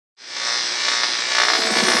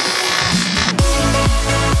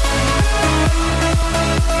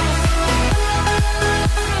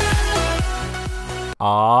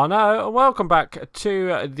everyone, welcome back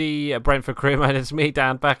to the Brentford crew, man. It's me,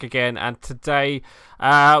 Dan, back again, and today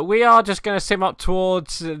we are just going to sim up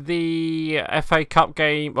towards the FA Cup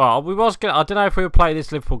game. Well, I don't know if we will play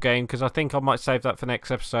this Liverpool game, because I think I might save that for next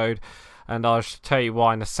episode, and I'll tell you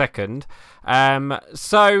why in a second.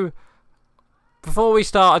 So, before we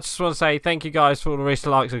start, I just want to say thank you guys for all the recent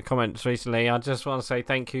likes and comments recently. I just want to say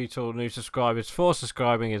thank you to all the new subscribers for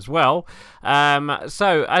subscribing as well.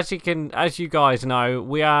 So as you guys know,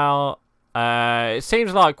 we are. It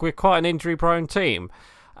seems like we're quite an injury-prone team.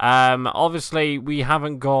 Obviously, we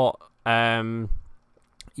haven't got. You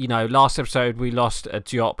know, last episode we lost a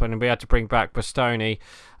Diop and we had to bring back Bastoni.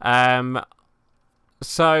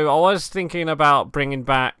 So I was thinking about bringing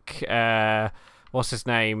back. What's his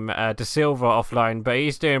name? De Silva off loan, but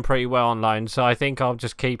he's doing pretty well on loan, so I think I'll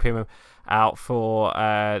just keep him out for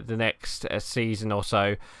the next season or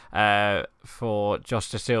so for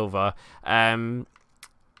Josh De Silva. Yeah,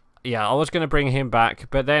 I was going to bring him back,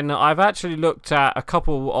 but then I've actually looked at a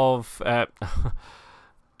couple of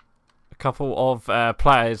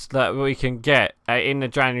players that we can get in the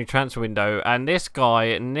January transfer window, and this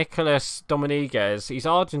guy, Nicolas Dominguez, he's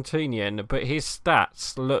Argentinian, but his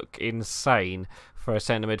stats look insane for a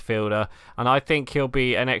centre midfielder, and I think he'll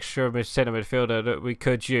be an extra centre midfielder that we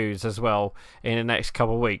could use as well in the next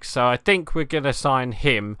couple of weeks. So I think we're going to sign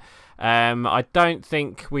him. I don't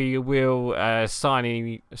think we will sign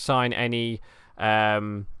any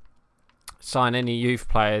youth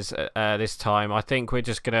players this time. I think we're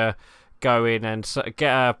just going to go in and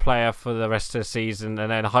get a player for the rest of the season,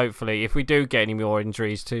 and then hopefully if we do get any more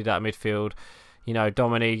injuries to that midfield, you know,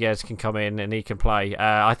 Dominguez can come in and he can play.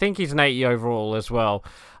 I think he's an 80 overall as well.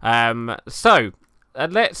 So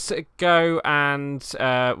let's go, and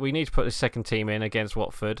we need to put the second team in against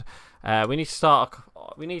Watford. We need to start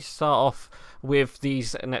off with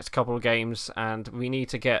these next couple of games, and we need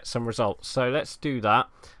to get some results. So let's do that,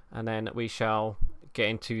 and then we shall get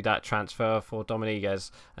into that transfer for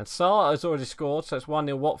Dominguez. And Sarr has already scored, so it's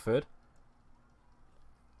 1-0 Watford.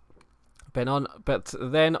 But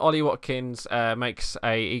then Ollie Watkins makes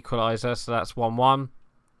a equaliser, so that's 1-1.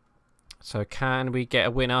 So can we get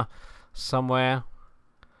a winner somewhere?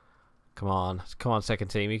 Come on, second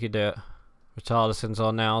team, you can do it. Richarlison's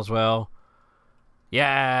on now as well.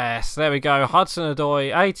 Yes, there we go.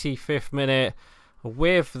 Hudson-Odoi, 85th minute.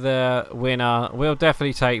 With the winner, we'll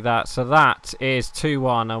definitely take that. So that is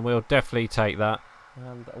 2-1, and we'll definitely take that.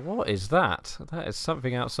 And what is that? That is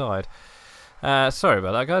something outside. Sorry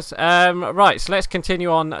about that, guys. Right, so let's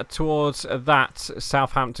continue on towards that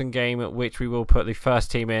Southampton game, which we will put the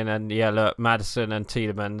first team in. And yeah, look, Maddison and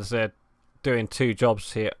Tielemans, they're doing two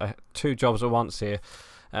jobs here, two jobs at once here.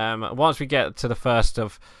 Once we get to the 1st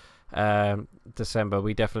of December,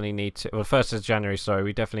 we definitely need to, well, 1st of January, sorry,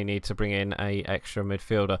 we definitely need to bring in a extra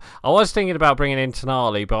midfielder. I was thinking about bringing in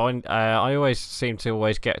Tonali, but I always seem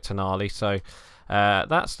to get Tonali, so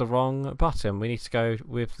that's the wrong button. We need to go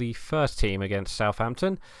with the first team against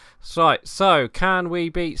Southampton. Right, so can we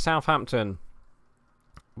beat Southampton?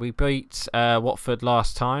 We beat Watford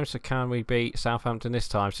last time, so can we beat Southampton this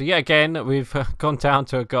time? So yet again, we've gone down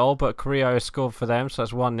to a goal, but Carrillo has scored for them, so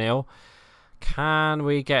that's 1-0. Can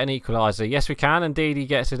we get an equaliser? Yes, we can. Indeed, he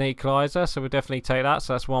gets an equaliser, so we'll definitely take that.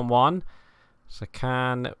 So that's 1-1. So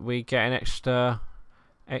can we get an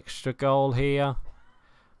extra goal here?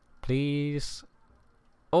 Please.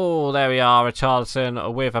 Oh, there we are.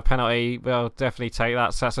 Richarlison with a penalty. We'll definitely take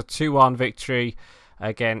that. So that's a 2-1 victory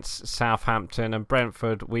against Southampton. And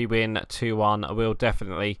Brentford, we win 2-1. We'll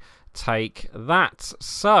definitely take that.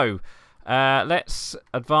 So let's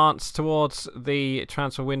advance towards the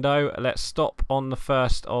transfer window. Let's stop on the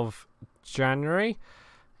 1st of January,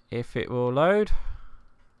 if it will load.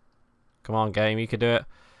 Come on, game, you can do it.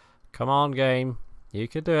 Come on, game, you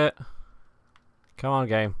can do it. Come on,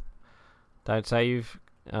 game. Don't say you've...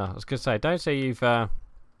 Oh, I was going to say, don't say you've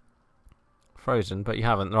frozen, but you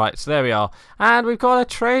haven't. Right, so there we are. And we've got a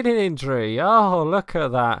training injury. Oh, look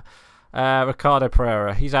at that. Ricardo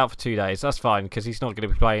Pereira, he's out for 2 days. That's fine, because he's not going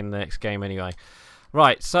to be playing the next game anyway.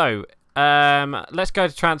 Right, so let's go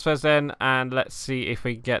to transfers then, and let's see if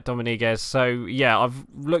we can get Dominguez. So yeah, I've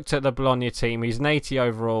looked at the Bologna team. He's an 80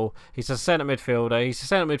 overall. He's a centre midfielder. He's a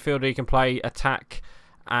centre midfielder. He can play attack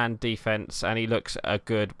and defence, and he looks a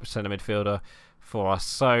good centre midfielder for us.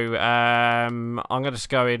 So I'm going to just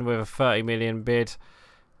go in with a 30 million bid,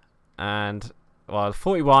 and well,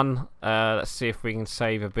 41. Let's see if we can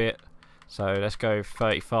save a bit. So let's go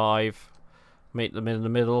 35, meet them in the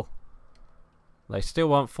middle. They still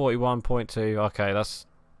want 41.2. Okay, let's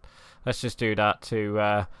just do that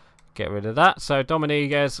to get rid of that. So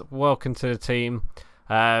Dominguez, welcome to the team.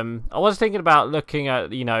 I was thinking about looking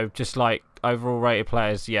at, you know, just like overall rated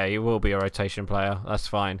players. Yeah, he will be a rotation player. That's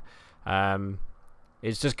fine.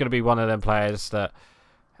 It's just going to be one of them players that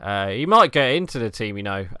he might get into the team, you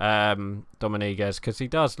know, Dominguez, because he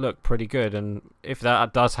does look pretty good. And if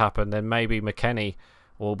that does happen, then maybe McKennie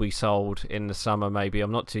will be sold in the summer. Maybe,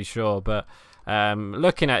 I'm not too sure, but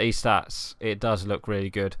looking at his stats, it does look really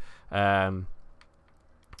good.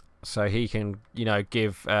 So he can, you know,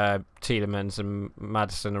 give Tielemans and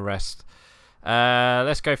Maddison a rest.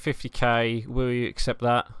 Let's go 50k. Will you accept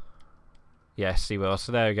that? Yes, he will.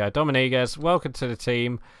 So there we go. Dominguez, welcome to the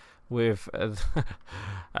team. With so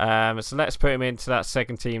let's put him into that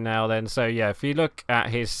second team now. Then, so yeah, if you look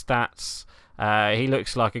at his stats, he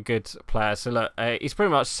looks like a good player. So look, he's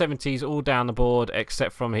pretty much 70s all down the board,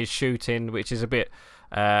 except from his shooting, which is a bit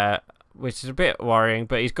worrying.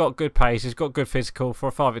 But he's got good pace. He's got good physical for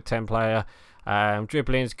a 5'10" player.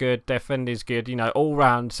 Dribbling's good, defending's good. You know,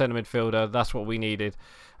 all-round centre midfielder. That's what we needed.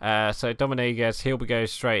 So Dominguez, he'll be going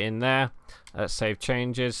straight in there. Let's save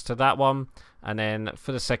changes to that one. And then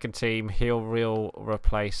for the second team, he'll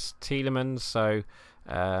replace Tielemans. So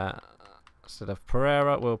instead of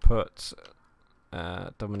Pereira, we'll put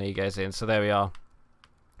Dominguez in. So there we are.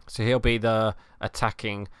 So he'll be the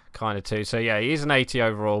attacking kind of two. So yeah, he's an 80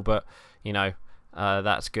 overall, but you know,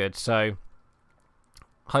 that's good. So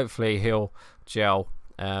hopefully he'll gel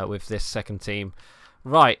with this second team.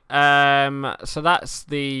 Right, so that's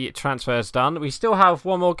the transfers done. We still have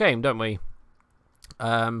one more game, don't we?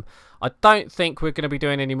 I don't think we're going to be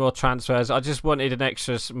doing any more transfers. I just wanted an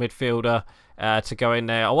extra midfielder to go in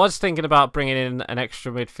there. I was thinking about bringing in an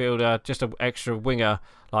extra midfielder, just an extra winger,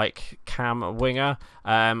 like cam winger.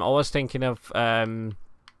 I was thinking of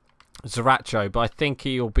Zaracho, but I think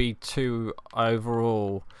he'll be 2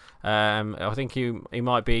 overall. I think he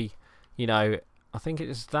might be, you know, I think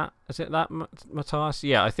is it that Matthias?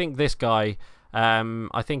 Yeah, I think this guy,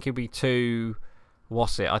 I think he'll be 2,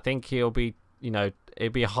 what's it? I think he'll be, you know,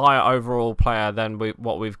 it'd be a higher overall player than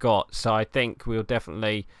what we've got. So I think we'll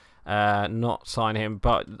definitely not sign him.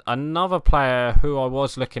 But another player who I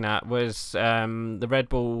was looking at was the Red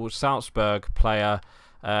Bull Salzburg player.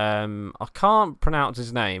 I can't pronounce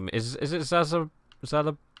his name. Is it Zaza?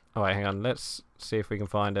 Oh wait, hang on. Let's see if we can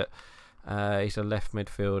find it. He's a left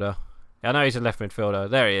midfielder. I know he's a left midfielder.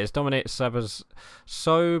 There he is. Dominic Sobozlai.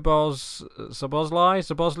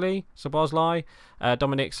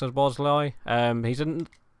 Dominic Sobozlai. He's a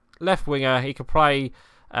left winger. He could play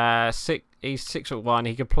he's 6'1".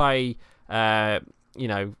 He could play you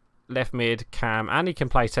know, left mid, cam, and he can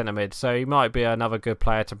play centre mid. So he might be another good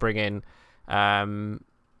player to bring in. But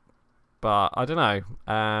I don't know.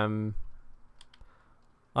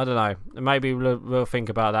 I don't know. Maybe we'll think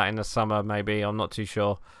about that in the summer. Maybe, I'm not too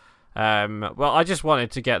sure. Well, I just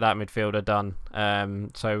wanted to get that midfielder done.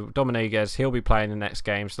 So Dominguez, he'll be playing the next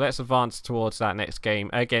game. So let's advance towards that next game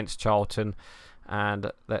against Charlton, and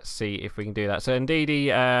let's see if we can do that. So Ndidi,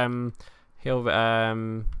 he'll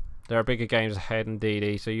there are bigger games ahead,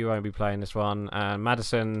 Ndidi. So you won't be playing this one.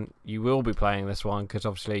 Maddison, you will be playing this one because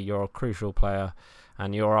obviously you're a crucial player,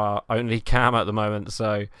 and you're our only cam at the moment.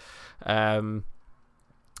 So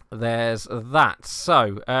there's that.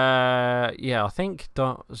 So yeah, I think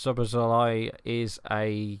Zobozolai is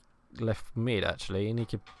a left mid actually, and he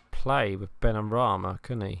could play with Benrahma,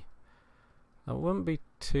 couldn't he? That wouldn't be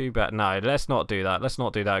too bad. No, let's not do that. Let's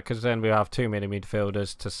not do that because then we have too many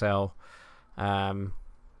midfielders to sell.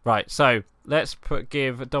 Right, so let's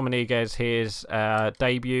give Dominguez his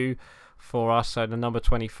debut for us. So the number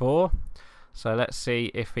 24. So let's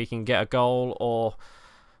see if he can get a goal or,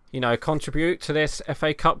 you know, contribute to this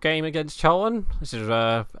FA Cup game against Charlton. This is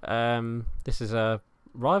a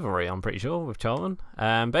rivalry, I'm pretty sure, with Charlton.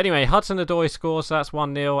 But anyway, Hudson-Odoi scores, so that's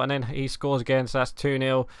 1-0, and then he scores again, so that's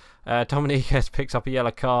 2-0. Dominguez picks up a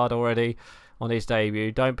yellow card already on his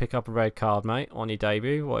debut. Don't pick up a red card, mate, on your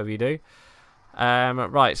debut, whatever you do.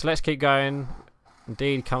 Right, so let's keep going.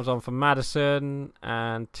 Indeed comes on for Maddison,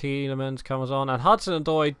 and Tielemans comes on, and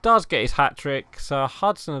Hudson-Odoi does get his hat-trick. So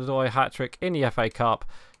Hudson-Odoi hat-trick in the FA Cup.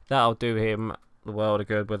 That'll do him the world of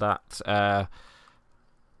good with that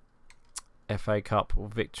FA Cup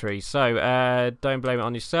victory. So don't blame it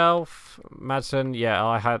on yourself, Maddison. Yeah,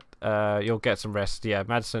 I had. You'll get some rest. Yeah,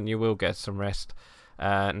 Maddison, you will get some rest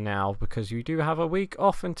now because you do have a week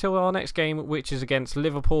off until our next game, which is against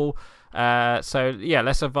Liverpool. So yeah,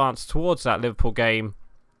 let's advance towards that Liverpool game.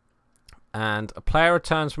 And a player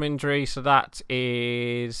returns from injury, so that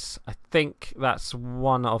is, I think that's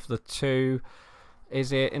one of the two.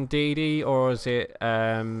 Is it Ndidi or is it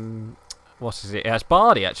what is it? Yeah, it's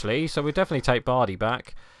Bardi actually. So we definitely take Bardi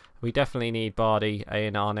back. We definitely need Bardi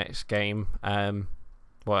in our next game.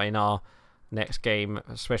 well, in our next game,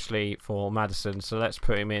 especially for Maddison. So let's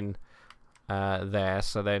put him in there.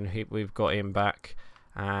 So then we've got him back.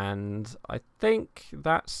 And I think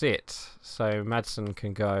that's it. So Maddison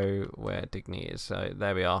can go where Digny is. So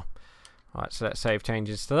there we are. Right, so let's save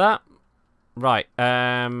changes to that. Right,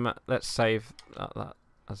 let's save that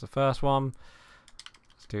as the first one.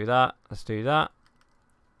 Let's do that. Let's do that.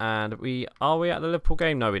 And are we at the Liverpool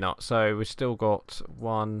game? No, we're not. So we've still got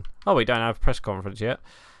one. Oh, we don't have a press conference yet.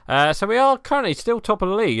 So we are currently still top of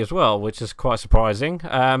the league as well, which is quite surprising.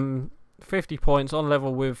 50 points on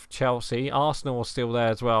level with Chelsea. Arsenal are still there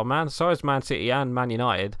as well. So is Man City and Man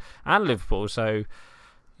United and Liverpool. So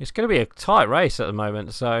it's going to be a tight race at the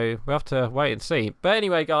moment. So we'll have to wait and see. But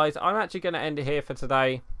anyway, guys, I'm actually going to end it here for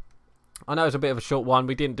today. I know it's a bit of a short one.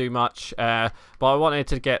 We didn't do much. But I wanted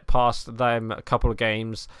to get past them a couple of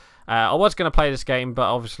games. I was going to play this game, but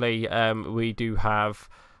obviously we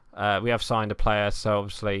have signed a player, so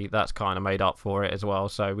obviously that's kind of made up for it as well.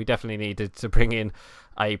 So we definitely needed to bring in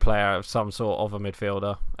a player of some sort of a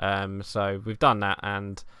midfielder. So we've done that,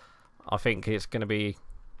 and I think it's going to be.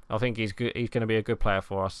 I think he's good. He's going to be a good player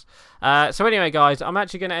for us. So anyway, guys, I'm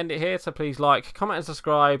actually going to end it here. So please like, comment, and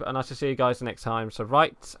subscribe, and I shall see you guys next time. So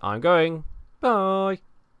right, I'm going. Bye.